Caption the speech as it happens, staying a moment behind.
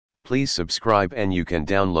Please subscribe and you can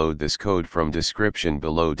download this code from description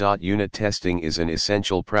below. Unit testing is an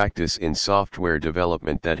essential practice in software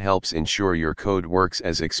development that helps ensure your code works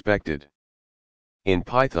as expected. In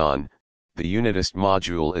Python, the unittest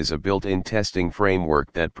module is a built-in testing framework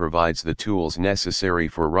that provides the tools necessary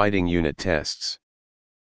for writing unit tests.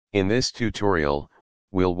 In this tutorial,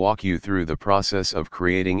 we'll walk you through the process of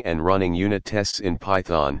creating and running unit tests in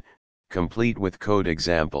Python, complete with code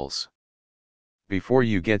examples. Before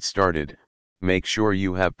you get started, make sure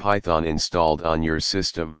you have Python installed on your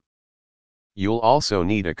system. You'll also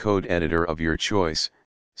need a code editor of your choice,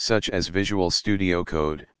 such as Visual Studio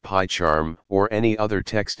Code, PyCharm, or any other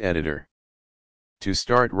text editor. To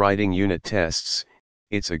start writing unit tests,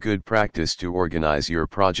 it's a good practice to organize your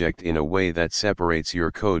project in a way that separates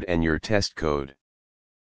your code and your test code.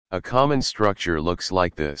 A common structure looks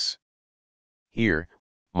like this. Here,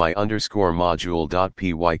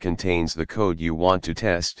 my_module.py contains the code you want to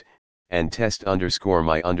test, and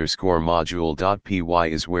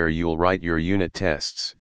test_my_module.py is where you'll write your unit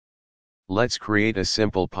tests. Let's create a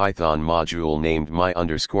simple Python module named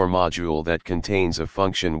my_module that contains a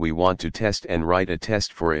function we want to test and write a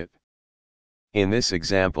test for it. In this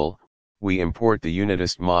example, we import the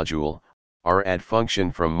unittest module, our add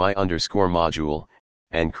function from my_module,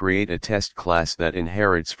 and create a test class that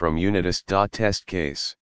inherits from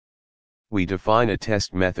unittest.testCase. We define a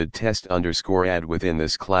test method test_add within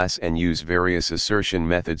this class and use various assertion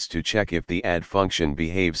methods to check if the add function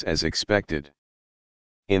behaves as expected.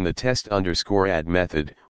 In the test_add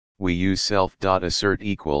method, we use self.assert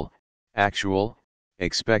actual,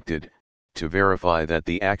 expected, to verify that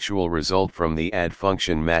the actual result from the add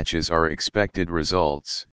function matches our expected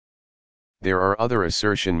results. There are other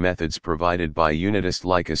assertion methods provided by unittest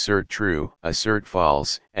like assert true, assert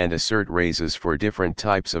false, and assert raises for different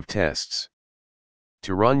types of tests.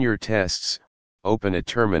 To run your tests, open a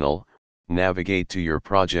terminal, navigate to your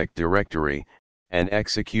project directory, and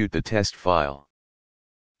execute the test file.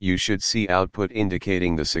 You should see output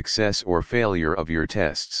indicating the success or failure of your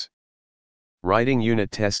tests. Writing unit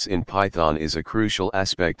tests in Python is a crucial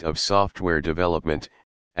aspect of software development,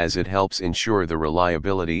 as it helps ensure the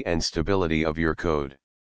reliability and stability of your code.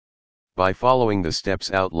 By following the steps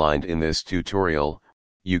outlined in this tutorial,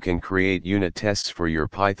 you can create unit tests for your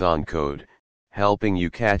Python code, helping you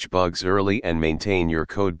catch bugs early and maintain your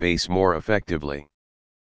code base more effectively.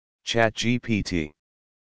 ChatGPT.